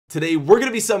Today we're going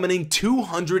to be summoning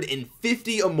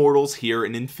 250 immortals here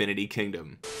in Infinity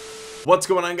Kingdom. What's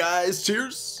going on, guys?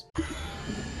 Cheers.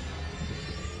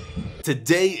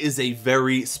 Today is a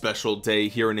very special day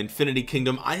here in Infinity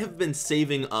Kingdom. I have been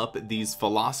saving up these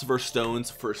philosopher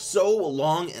stones for so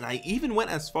long, and I even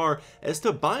went as far as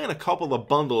to buying a couple of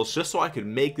bundles just so I could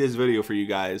make this video for you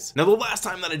guys. Now, the last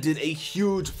time that I did a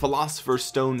huge philosopher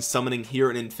stone summoning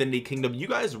here in Infinity Kingdom, you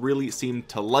guys really seemed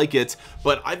to like it,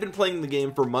 but I've been playing the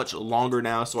game for much longer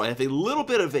now, so I have a little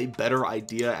bit of a better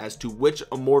idea as to which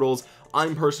immortals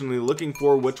I'm personally looking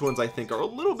for, which ones I think are a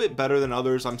little bit better than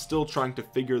others. I'm still trying to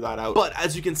figure that out, but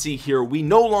as you can see here, we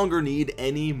no longer need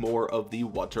any more of the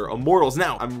water immortals.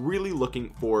 Now I'm really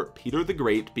looking for Peter the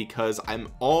Great because I'm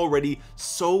already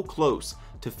so close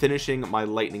to finishing my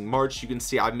lightning march. You can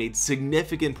see I've made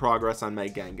significant progress on my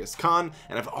Genghis Khan,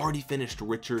 and I've already finished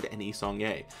Richard and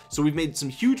Isong. So we've made some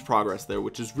huge progress there,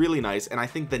 which is really nice. And I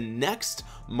think the next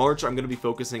march I'm going to be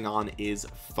focusing on is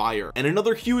fire. And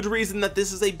another huge reason that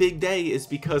this is a big day is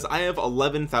because I have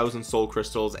 11,000 soul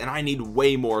crystals and I need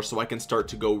way more so I can start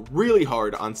to go really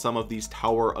hard on some of these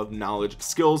Tower of Knowledge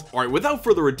skills. All right, without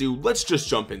further ado, let's just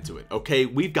jump into it. Okay,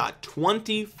 we've got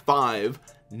 25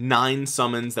 9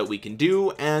 summons that we can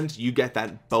do, and you get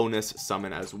that bonus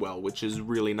summon as well, which is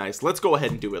really nice. Let's go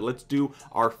ahead and do it. Let's do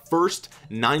our first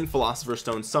 9 philosopher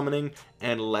stone summoning,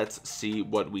 and let's see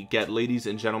what we get. Ladies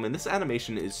and gentlemen, this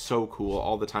animation is so cool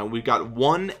all the time. We've got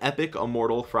one epic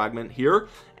immortal fragment here,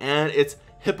 and it's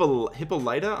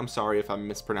Hippolyta. I'm sorry if I'm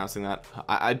mispronouncing that.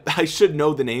 I should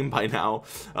know the name by now,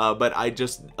 but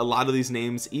a lot of these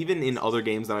names, even in other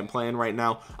games that I'm playing right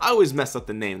now, I always mess up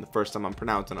the name the first time I'm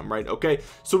pronouncing them, right? Okay,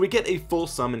 so we get a full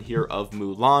summon here of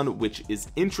Mulan, which is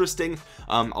interesting.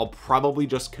 I'll probably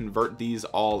just convert these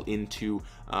all into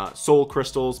soul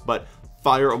crystals, but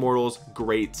fire immortals,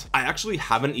 great. I actually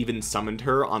haven't even summoned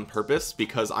her on purpose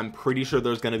because I'm pretty sure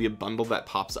there's going to be a bundle that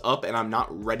pops up and I'm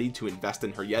not ready to invest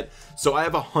in her yet. So I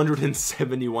have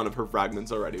 171 of her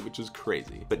fragments already, which is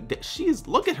crazy. But she is,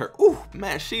 look at her. Ooh,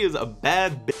 man, she is a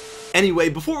bad bitch. Anyway,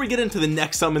 before we get into the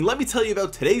next summon, let me tell you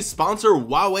about today's sponsor,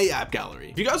 Huawei AppGallery.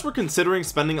 If you guys were considering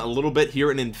spending a little bit here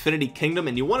in Infinity Kingdom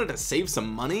and you wanted to save some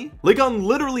money, like on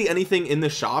literally anything in the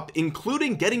shop,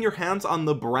 including getting your hands on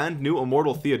the brand new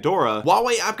immortal Theodora,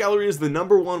 Huawei AppGallery is the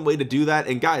 #1 way to do that.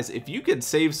 And guys, if you could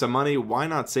save some money, why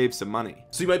not save some money?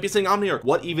 So you might be saying, Omniarch,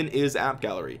 what even is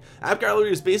AppGallery? AppGallery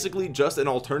is basically just an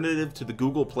alternative to the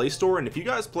Google Play Store, and if you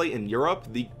guys play in Europe,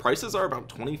 the prices are about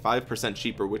 25%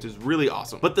 cheaper, which is really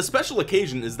awesome. But the special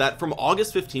occasion is that from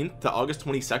August 15th to August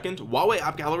 22nd, Huawei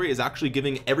AppGallery is actually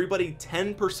giving everybody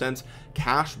 10%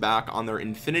 cash back on their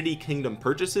Infinity Kingdom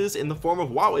purchases in the form of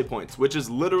Huawei points, which is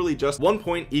literally just 1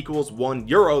 point equals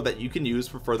 €1 that you can use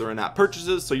for further in-app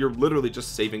purchases. So you're literally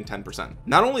just saving 10%.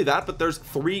 Not only that, but there's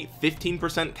 3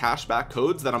 15% cashback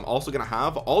codes that I'm also going to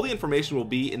have. All the information will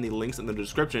be in the links in the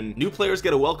description. New players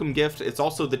get a welcome gift. It's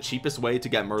also the cheapest way to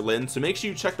get Merlin, so make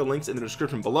sure you check the links in the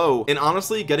description below. And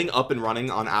honestly, getting up and running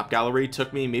on AppGallery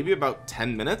took me maybe about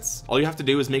 10 minutes. All you have to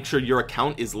do is make sure your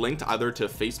account is linked either to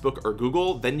Facebook or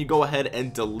Google. Then you go ahead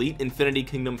and delete Infinity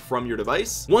Kingdom from your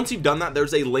device. Once you've done that,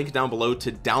 there's a link down below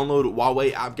to download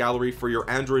Huawei AppGallery for your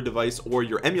Android device or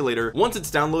your emulator. Once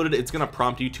it's downloaded, it's going to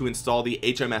prompt you to install the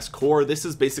HMS Core. This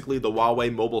is basically the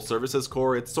Huawei Mobile Services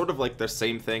Core. It's sort of like the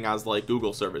same thing as like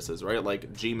Google services, right?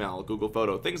 Like Gmail, Google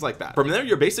Photo, things like that. From there,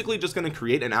 you're basically just going to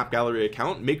create an AppGallery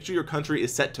account. Make sure your country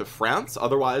is set to France,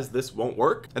 otherwise this won't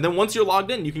work. And then once you're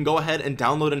logged in, you can go ahead and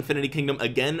download Infinity Kingdom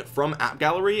again from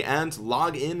AppGallery and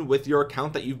log in with your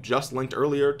account that you've just linked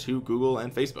earlier to Google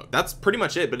and Facebook. That's pretty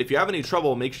much it. But if you have any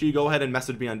trouble, make sure you go ahead and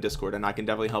message me on Discord and I can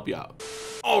definitely help you out.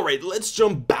 All right, let's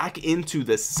jump back into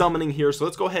the summoning here. So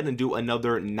let's go ahead and do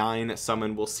another 9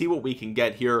 summon. We'll see what we can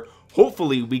get here.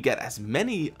 Hopefully we get as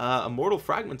many immortal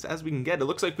fragments as we can get. It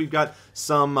looks like we've got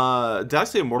some did I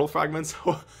say immortal fragments?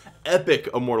 Epic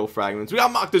immortal fragments. We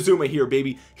got Moctezuma here,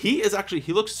 baby. He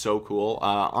looks so cool.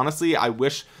 Honestly, I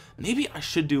wish maybe I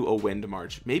should do a wind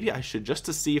march. Maybe I should, just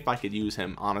to see if I could use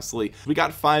him. Honestly, we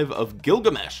got 5 of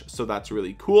Gilgamesh, so that's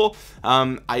really cool.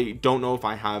 I don't know if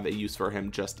I have a use for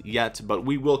him just yet, but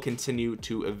we will continue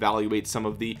to evaluate some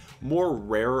of the more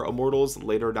rare immortals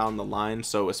later down the line,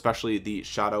 so especially the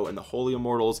Shadow and the Holy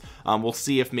Immortals. We'll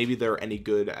see if maybe they're any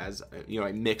good as, you know,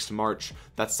 a mixed march.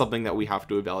 That's something that we have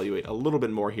to evaluate a little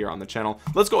bit more here on the channel.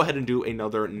 Let's go ahead and do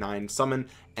another 9 summon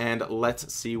and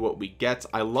let's see what we get.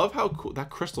 I love how cool that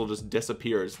crystal just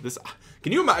disappears. This,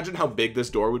 can you imagine how big this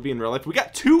door would be in real life? We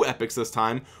got 2 epics this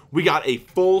time. We got a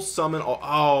full summon.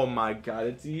 Oh my god,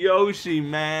 it's Yoshi,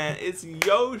 man. It's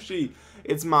Yoshi.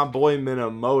 it's my boy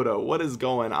Minamoto. What is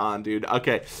going on, dude?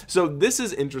 Okay, so this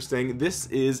is interesting. This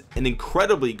is an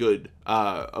incredibly good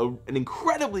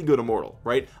immortal,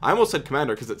 right? I almost said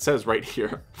commander because it says right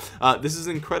here. This is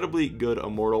incredibly good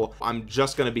immortal. I'm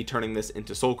just going to be turning this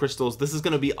into soul crystals. This is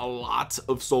going to be a lot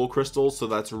of soul crystals, so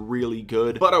that's really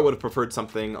good, but I would have preferred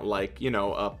something like, you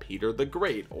know, Peter the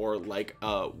Great, or like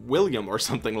William, or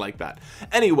something like that.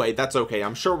 Anyway, that's okay.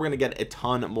 I'm sure we're gonna get a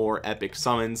ton more epic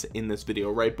summons in this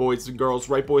video, right, boys and girls?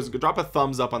 Right, boys? Drop a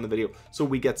thumbs up on the video so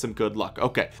we get some good luck.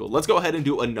 Okay, so let's go ahead and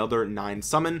do another 9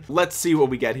 summon. Let's see what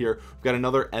we get here. We've got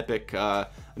another epic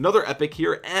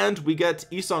here, and we get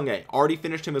Isonge. Already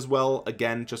finished him as well.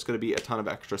 Again, just going to be a ton of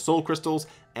extra soul crystals,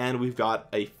 and we've got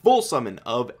a full summon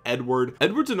of Edward.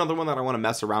 Edward's another one that I want to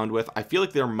mess around with. I feel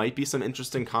like there might be some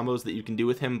interesting combos that you can do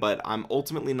with him, but I'm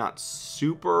ultimately not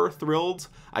super thrilled.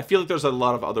 I feel like there's a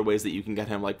lot of other ways that you can get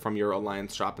him, like from your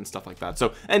alliance shop and stuff like that.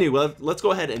 So anyway, let's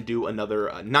go ahead and do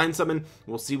another 9 summon.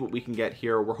 We'll see what we can get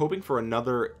here. We're hoping for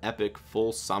another epic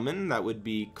full summon. That would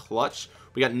be clutch.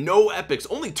 We got no epics,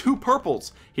 only 2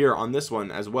 purples here on this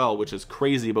one as well, which is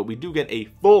crazy, but we do get a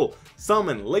full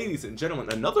summon, ladies and gentlemen.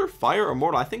 Another fire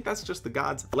immortal. I think that's just the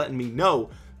gods letting me know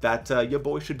that your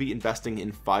boy should be investing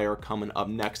in fire coming up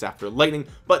next after lightning.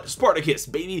 But Spartacus,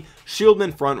 baby,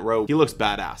 shieldman front row, he looks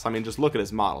badass. I mean, just look at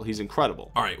his model, he's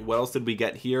incredible. All right, what else did we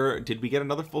get here? Did we get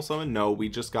another full summon? No, we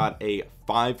just got a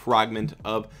 5 fragment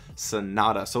of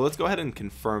Sonata. So let's go ahead and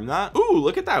confirm that. Ooh,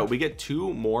 look at that, we get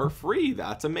 2 more free.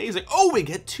 That's amazing. Oh, we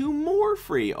get 2 more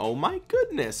free. Oh my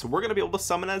goodness, we're gonna be able to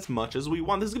summon as much as we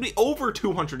want. This is gonna be over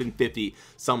 250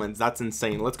 summons. That's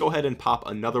insane. Let's go ahead and pop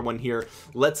another one here.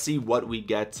 Let's see what we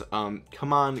get.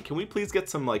 Come on, can we please get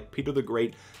some like Peter the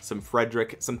Great, some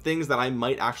Frederick, some things that I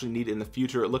might actually need in the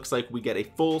future. It looks like we get a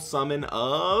full summon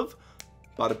of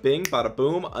bada bing bada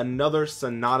boom, another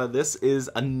Sonata. This is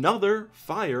another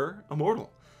fire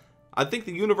immortal. I think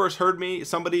the universe heard me.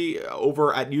 Somebody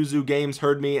over at Yuzu Games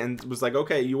heard me and was like,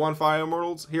 okay, you want fire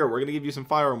immortals? Here, we're gonna give you some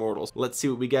fire immortals. Let's see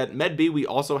what we get. Med B we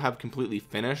also have completely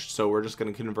finished, so we're just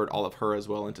gonna convert all of her as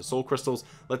well into soul crystals.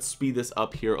 Let's speed this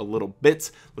up here a little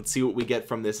bit. Let's see what we get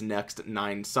from this next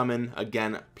 9 summon.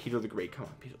 Again, Peter the Great. Come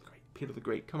on, Peter the Great. Peter the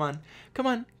Great. Come on, come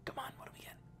on, come on. What do we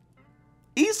get?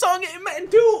 Isong, man,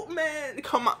 dude, man,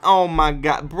 come on. Oh my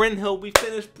god, Brynhild. We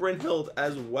finished Brynhild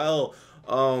as well.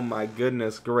 Oh my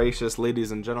goodness gracious,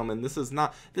 ladies and gentlemen, this is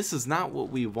not what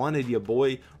we wanted, ya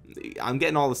boy. I'm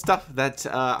getting all the stuff that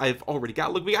I've already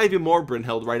got. Look, we got even more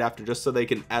Brynhild right after, just so they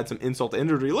can add some insult to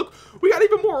injury. Look, we got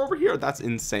even more over here. That's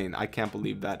insane. I can't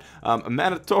believe that.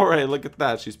 Manatore, look at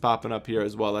that, she's popping up here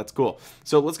as well. That's cool.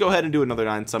 So let's go ahead and do another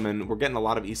 9 summon. We're getting a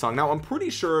lot of Isong now. I'm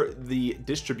pretty sure the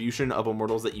distribution of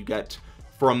immortals that you get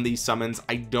from these summons,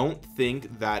 I don't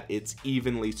think that it's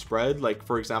evenly spread. Like,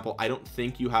 for example, I don't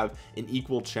think you have an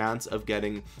equal chance of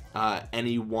getting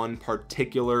any one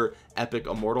particular epic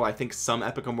immortal. I think some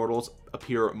epic immortals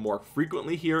appear more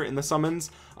frequently here in the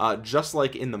summons. Just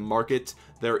like in the market,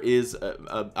 there is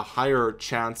a higher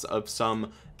chance of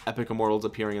some epic immortals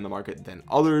appearing in the market than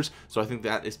others, so I think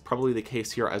that is probably the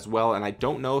case here as well. And I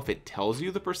don't know if it tells you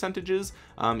the percentages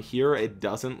here. It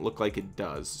doesn't look like it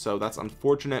does, so that's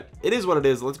unfortunate. It is what it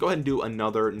is. Let's go ahead and do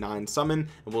another 9 summon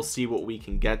and we'll see what we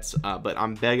can get, but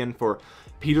I'm begging for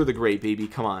Peter the Great, baby.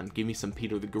 Come on, give me some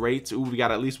Peter the Great. Ooh, we got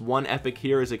at least 1 epic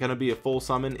here. Is it gonna be a full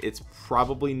summon? It's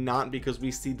probably not, because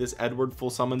we see this Edward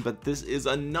full summon, but this is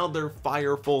another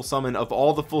fire full summon. Of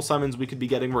all the full summons we could be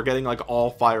getting, we're getting like all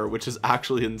fire, which is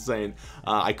actually insane.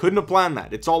 I couldn't have planned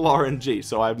that. It's all RNG,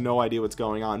 so I have no idea what's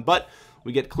going on. But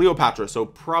we get Cleopatra, so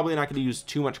probably not going to use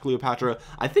too much Cleopatra.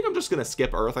 I think I'm just going to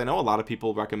skip Earth. I know a lot of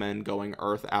people recommend going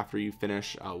Earth after you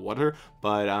finish Water,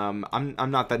 but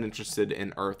I'm not that interested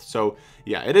in Earth. So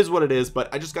yeah, it is what it is,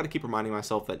 but I just got to keep reminding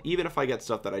myself that even if I get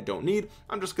stuff that I don't need,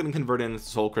 I'm just going to convert it into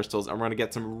soul crystals, and we're going to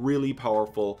get some really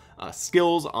powerful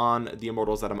skills on the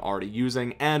immortals that I'm already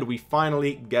using. And we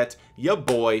finally get ya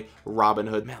boy Robin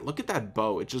Hood. Man, look at that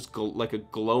bow. It's just like a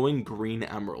glowing green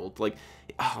emerald. Like,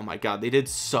 oh my god, they did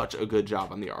such a good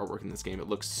job on the artwork in this game. It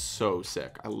looks so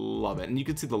sick. I love it. And you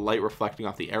can see the light reflecting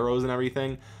off the arrows and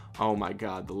everything. Oh my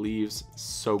god, the leaves,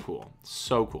 so cool,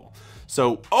 so cool.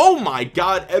 So, oh my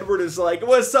god, Edward is like,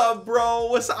 what's up, bro?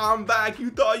 What's up? I'm back. You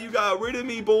thought you got rid of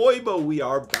me, boy, but we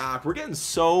are back. We're getting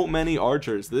so many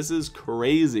archers. This is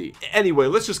crazy. Anyway,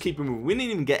 let's just keep it moving. We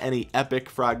didn't even get any epic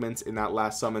fragments in that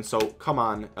last summon, so come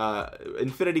on.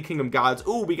 Infinity Kingdom gods.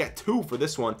 Ooh, we got 2 for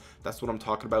this one. That's what I'm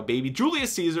talking about, baby.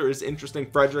 Julius Caesar is interesting.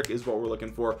 Frederick is what we're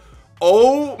looking for.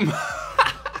 Oh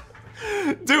my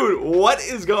dude, what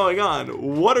is going on?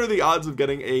 What are the odds of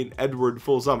getting an Edward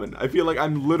full summon? I feel like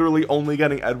I'm literally only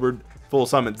getting Edward full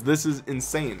summons. This is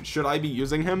insane. Should I be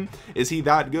using him? Is he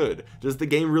that good? Does the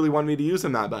game really want me to use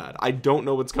him that bad? I don't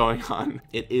know what's going on.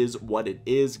 It is what it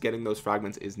is. Getting those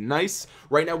fragments is nice.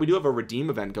 Right now we do have a redeem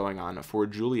event going on for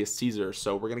Julius Caesar,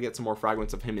 so we're gonna get some more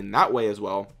fragments of him in that way as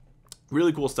well.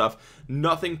 Really cool stuff.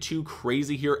 Nothing too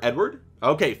crazy here. Edward,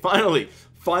 okay, finally,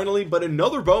 but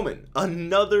another bowman.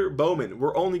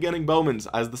 We're only getting bowmans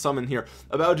as the summon here.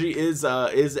 Abaoji is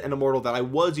an immortal that I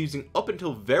was using up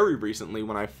until very recently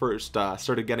when I first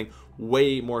started getting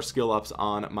way more skill ups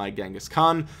on my Genghis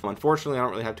Khan. Unfortunately, I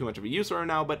don't really have too much of a use right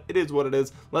now, but it is what it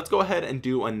is. Let's go ahead and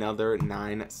do another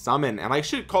 9 summon, and I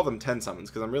should call them 10 summons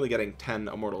because I'm really getting 10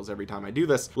 immortals every time I do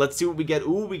this. Let's see what we get.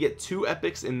 Ooh, we get 2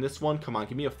 epics in this one. Come on,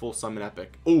 give me a full summon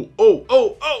epic. Oh,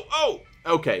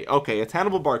 okay, it's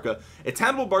Hannibal Barca.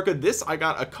 This, I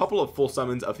got a couple of full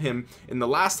summons of him in the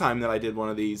last time that I did one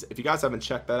of these. If you guys haven't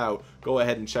checked that out, go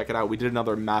ahead and check it out. We did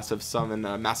another massive summon,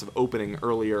 massive opening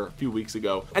earlier a few weeks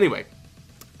ago. Anyway,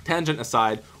 tangent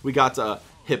aside, we got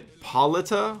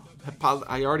Hippolyta.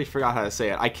 I already forgot how to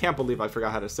say it. I can't believe I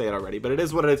forgot how to say it already, but it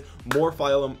is what it is. More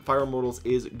fire immortals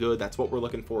is good. That's what we're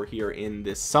looking for here in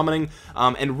this summoning.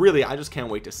 And really, I just can't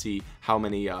wait to see how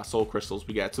many soul crystals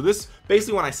we get. So this,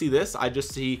 basically when I see this, I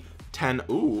just see 10.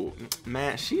 Ooh,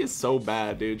 man, she is so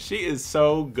bad, dude. She is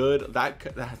so good.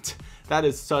 That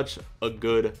is such a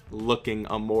good looking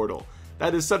immortal.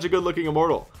 That is such a good looking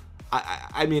immortal.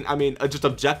 I mean, just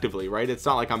objectively, right? It's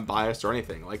not like I'm biased or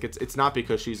anything. Like it's not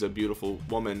because she's a beautiful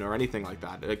woman or anything like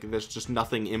that. Like there's just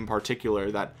nothing in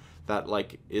particular that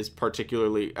like is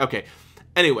particularly okay.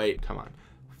 Anyway, come on,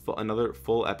 another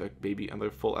full epic, baby,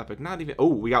 another full epic. Not even. Oh,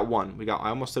 we got one. I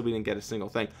almost said we didn't get a single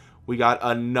thing. We got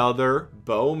another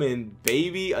bowman,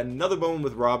 baby, another bowman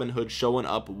with Robin Hood showing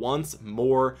up once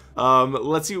more.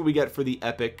 Let's see what we get for the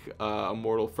epic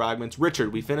immortal fragments.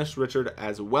 Richard, we finished Richard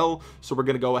as well, so we're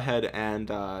gonna go ahead and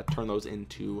turn those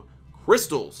into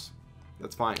crystals.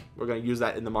 That's fine. We're gonna use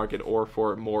that in the market or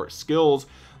for more skills.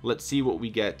 Let's see what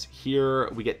we get here.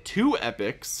 We get 2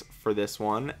 epics for this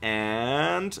one,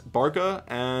 and Barca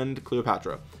and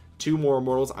Cleopatra. 2 more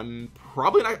immortals. I'm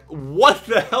probably not. What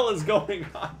the hell is going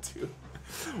on, dude?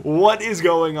 What is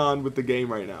going on with the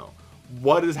game right now?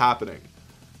 What is happening?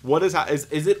 What is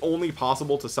it only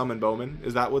possible to summon bowman?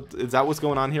 Is that what's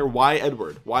going on here? Why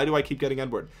Edward? Why do I keep getting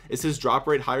Edward? Is his drop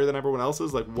rate higher than everyone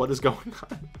else's? Like, what is going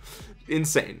on?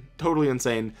 Insane, totally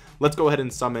insane. Let's go ahead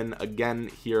and summon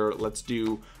again here. Let's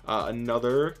do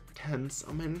another 10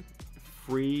 summon.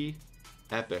 Free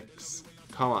epics.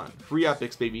 Come on, free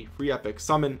epics, baby. Free epics.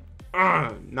 Summon.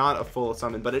 Not a full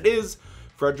summon, but it is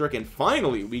Frederick. And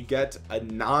finally we get a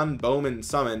non-bowman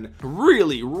summon.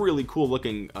 Really cool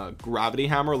looking gravity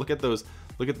hammer. Look at those.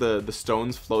 Look at the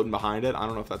stones floating behind it. I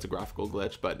don't know if that's a graphical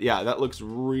glitch, but yeah, that looks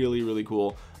really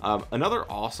cool. Another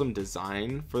awesome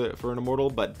design for an immortal,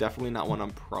 but definitely not one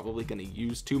I'm probably going to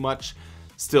use too much.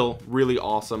 Still really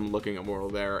awesome looking immortal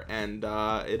there, and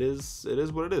it is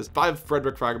what it is. 5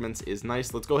 Frederick fragments is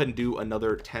nice. Let's go ahead and do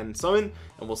another 10 summon,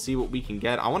 and we'll see what we can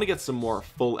get. I want to get some more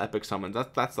full epic summons.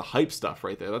 That's the hype stuff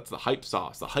right there. That's the hype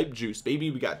sauce, the hype juice,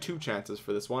 baby. We got 2 chances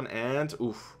for this one, and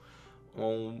oof,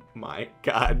 oh my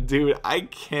god, dude, I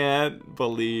can't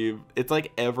believe it's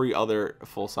like every other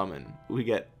full summon we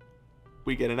get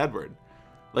an Edward.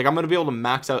 Like, I'm gonna be able to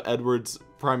max out Edward's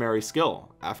primary skill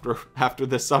after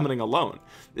this summoning alone.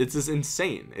 It's just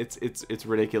insane. It's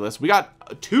ridiculous. We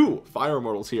got 2 fire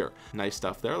immortals here. Nice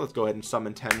stuff there. Let's go ahead and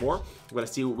summon 10 more. We're gonna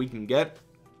see what we can get.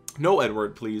 No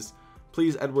Edward, please.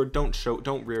 Please, Edward,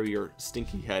 don't rear your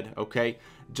stinky head, okay?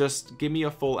 Just give me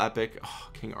a full epic. Oh,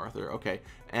 King Arthur, okay.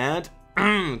 And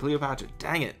Cleopatra,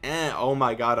 dang it. Oh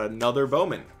my god, another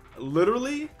bowman.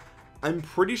 Literally, I'm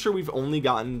pretty sure we've only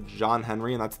gotten John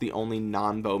Henry, and that's the only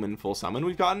non-bowman full summon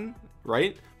we've gotten,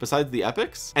 right? Besides the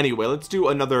epics. Anyway, let's do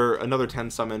another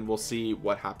 10 summon. We'll see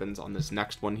what happens on this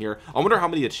next one here. I wonder how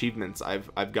many achievements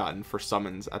I've gotten for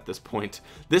summons at this point.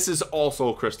 This is all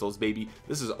soul crystals, baby.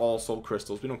 This is all soul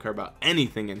crystals. We don't care about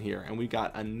anything in here. And we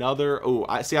got another. Oh,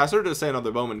 I started to say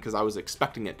another bowman because I was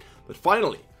expecting it, but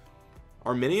finally,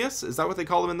 Arminius, is that what they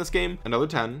call him in this game? Another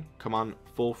 10. Come on,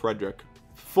 full Frederick,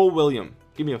 full William.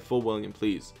 Give me a full William,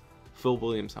 please. Full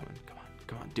William summon.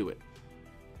 Come on, do it.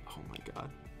 Oh my god.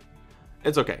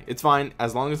 It's okay. It's fine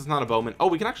as long as it's not a bowman. Oh,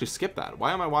 we can actually skip that.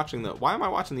 Why am I watching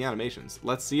the animations?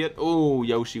 Let's see it. Oh,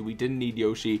 Yoshi. We didn't need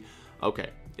Yoshi. Okay.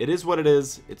 It is what it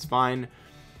is. It's fine.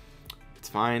 It's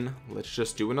fine. Let's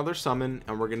just do another summon,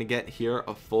 and we're gonna get here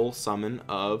a full summon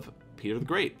of Peter the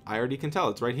Great. I already can tell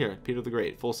it's right here. Peter the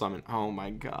Great, full summon. Oh my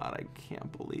god, I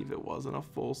can't believe it wasn't a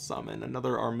full summon.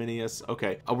 Another Arminius.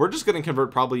 Okay, we're just gonna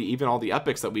convert probably even all the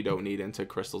epics that we don't need into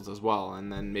crystals as well,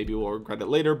 and then maybe we'll regret it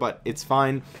later, but it's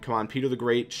fine. Come on, Peter the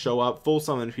Great, show up. Full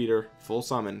summon, Peter. Full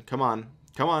summon. Come on.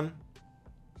 Come on.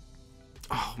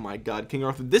 Oh my god, King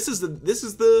Arthur. This is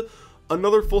the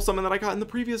another full summon that I got in the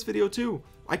previous video too.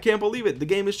 I can't believe it. The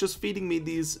game is just feeding me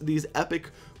these epic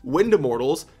wind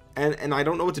immortals, and I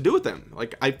don't know what to do with them.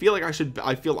 Like, I feel like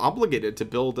I feel obligated to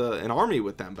build an army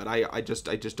with them, but I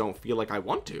just don't feel like I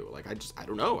want to. Like, I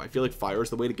don't know. I feel like fire is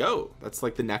the way to go. That's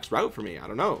like the next route for me. I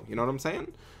don't know. You know what I'm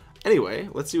saying? Anyway,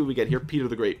 let's see what we get here. Peter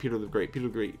the Great, Peter the Great, Peter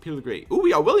the Great, Peter the Great. Ooh,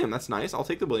 we got William. That's nice. I'll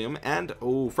take the William. And,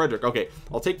 oh, Frederick. Okay,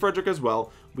 I'll take Frederick as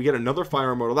well. We get another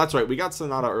Fire Immortal. That's right. We got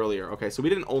Sonata earlier. Okay, so we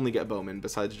didn't only get Bowman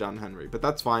besides John Henry, but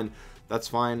that's fine. That's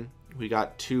fine. We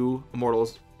got 2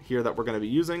 Immortals here that we're going to be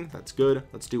using. That's good.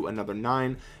 Let's do another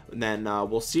 9, and then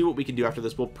we'll see what we can do after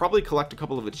this. We'll probably collect a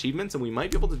couple of achievements, and we might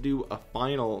be able to do a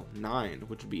final 9,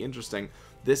 which would be interesting.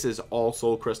 This is all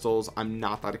soul crystals. I'm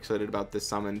not that excited about this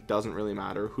summon. Doesn't really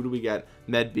matter. Who do we get?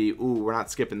 Medb. Ooh, we're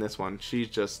not skipping this one. She's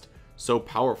just so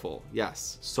powerful.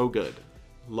 Yes, so good.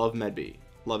 Love Medb.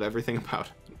 Love everything about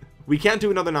it. We can't do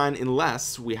another 9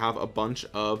 unless we have a bunch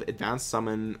of advanced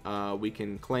summon we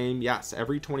can claim. Yes,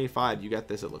 every 25 you get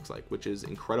this, it looks like, which is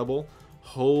incredible.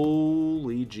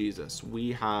 Holy Jesus.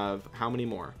 We have how many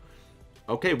more?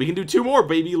 Okay, we can do 2 more,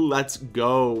 baby. Let's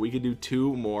go. We can do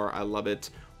 2 more. I love it.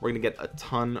 We're gonna get a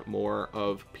ton more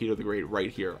of Peter the Great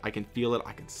right here. I can feel it.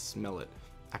 I can smell it.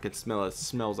 I can smell it. It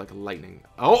smells like lightning.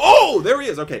 Oh, there he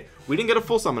is. Okay, we didn't get a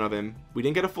full summon of him. We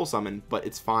didn't get a full summon, but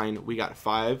it's fine. We got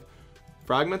 5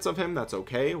 fragments of him. That's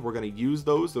okay. We're gonna use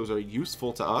those. Those are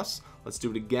useful to us. Let's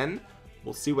do it again.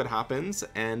 We'll see what happens,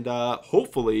 and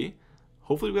hopefully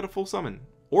we get a full summon.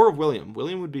 Or of William.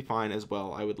 William would be fine as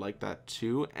well. I would like that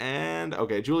too. And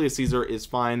okay, Julius Caesar is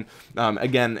fine.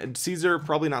 Again, Caesar,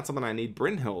 probably not something I need.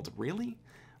 Brynhild, really?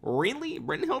 Really?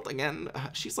 Brynhild again?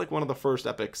 She's like one of the first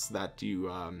epics that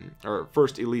you, or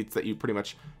first elites that you pretty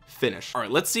much finish. All right,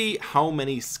 let's see how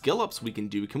many skill ups we can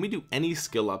do. Can we do any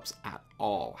skill ups at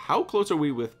all? How close are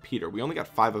we with Peter? We only got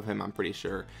 5 of him, I'm pretty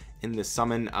sure, in this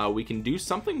summon. We can do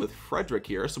something with Frederick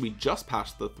here. So we just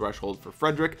passed the threshold for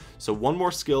Frederick. So 1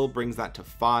 more skill brings that to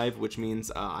 5, which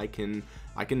means I can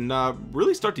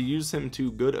really start to use him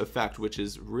to good effect, which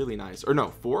is really nice. Or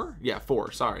no, 4? Yeah,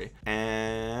 4, sorry.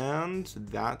 And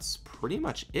that's pretty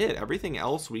much it. Everything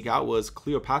else we got was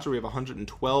Cleopatra, we have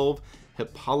 112.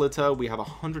 Hippolyta, we have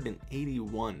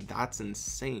 181. That's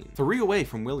insane. 3 away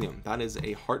from William. That is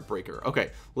a heartbreaker.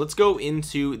 Okay, let's go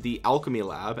into the alchemy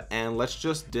lab and let's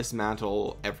just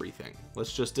dismantle everything.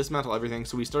 Let's just dismantle everything.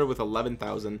 So we started with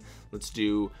 11,000.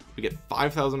 We get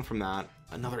 5,000 from that.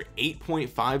 Another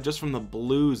 8.5 just from the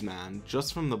blues, man.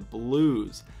 Just from the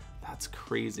blues. That's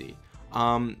crazy.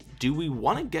 Do we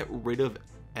want to get rid of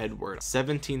Edward?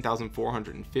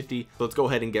 17,450. Let's go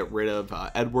ahead and get rid of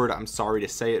Edward. I'm sorry to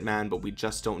say it, man, but we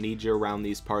just don't need you around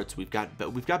these parts. We've got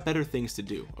better things to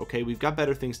do. Okay, we've got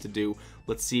better things to do.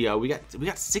 Let's see. We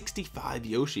got 65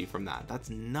 Yoshi from that. That's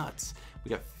nuts. We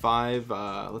got 5.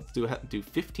 Let's do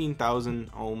 15,000.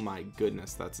 Oh my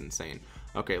goodness, that's insane.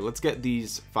 Okay, let's get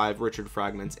these 5 Richard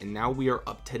fragments, and now we are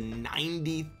up to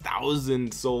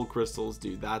 90,000 soul crystals,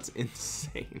 dude. That's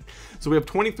insane. So we have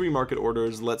 23 market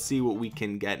orders. Let's see what we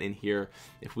can get in here.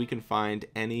 If we can find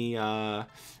any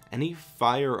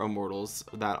fire immortals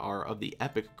that are of the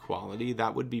epic quality,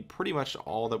 that would be pretty much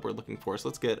all that we're looking for. So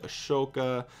let's get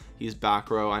Ashoka. He's back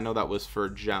row. I know that was for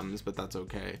gems, but that's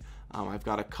okay. I've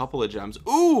got a couple of gems.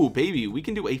 Ooh, baby, we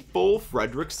can do a full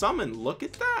Frederick summon. Look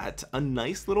at that. A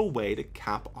nice little way to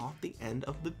cap off the end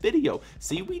of the video.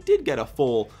 See, we did get a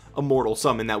full immortal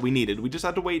summon that we needed. We just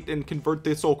had to wait and convert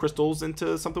the soul crystals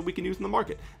into something we can use in the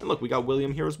market. And look, we got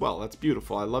William here as well. That's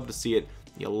beautiful. I love to see it.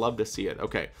 You love to see it.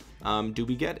 Okay, do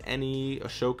we get any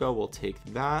Ashoka? We'll take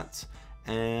that.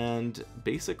 And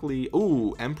basically,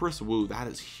 ooh, Empress Wu. That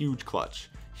is huge clutch.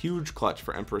 Huge clutch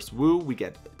for Empress Wu. We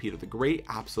get Peter the Great.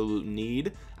 Absolute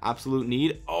need. Absolute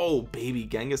need. Oh, baby,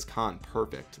 Genghis Khan.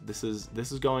 Perfect. This is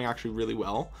going actually really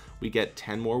well. We get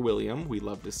 10 more William. We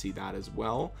love to see that as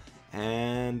well.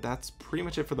 And that's pretty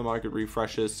much it for the market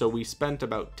refreshes. So we spent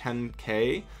about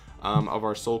 10K of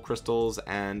our soul crystals,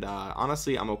 and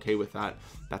honestly, I'm okay with that.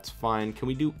 That's fine. Can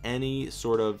we do any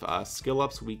sort of skill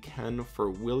ups? We can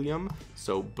for William.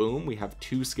 So boom, we have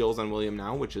 2 skills on William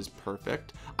now, which is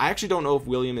perfect. I actually don't know if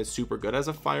William is super good as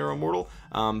a fire immortal,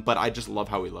 but I just love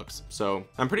how he looks. So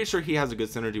I'm pretty sure he has a good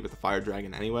synergy with the fire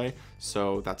dragon anyway.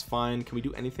 so that's fine. Can we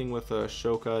do anything with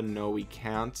Ashoka? No, we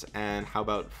can't. And how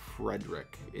about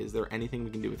Frederick? Is there anything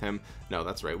we can do with him? No,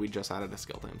 that's right, we just added a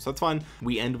skill to him, so that's fine.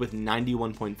 We end with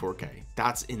 91.4k.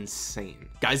 That's insane.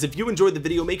 Guys, if you enjoyed the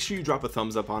video, make sure you drop a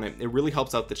thumbs up on it. It really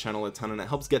helps out the channel a ton, and it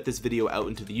helps get this video out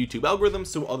into the YouTube algorithm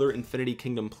so other Infinity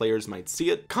Kingdom players might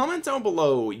see it. Comment down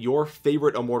below your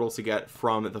favorite immortals to get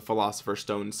from the Philosopher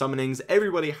Stone summonings.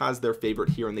 Everybody has their favorite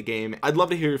here in the game. I'd love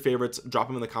to hear your favorites. Drop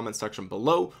them in the comment section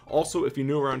below. Also, if you're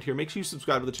new around here, make sure you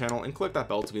subscribe to the channel and click that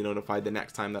bell to be notified the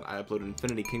next time that I upload an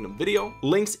Infinity Kingdom video.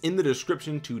 Links in the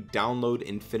description to download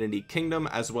Infinity Kingdom,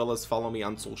 as well as follow me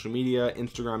on social media,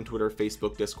 Instagram, Twitter,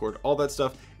 Facebook, Discord, all that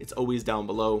stuff. It's always down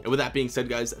below. And with that being said,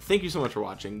 guys, thank you so much for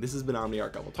watching. This has been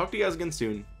Omniarch. I will talk to you guys again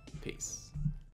soon. Peace.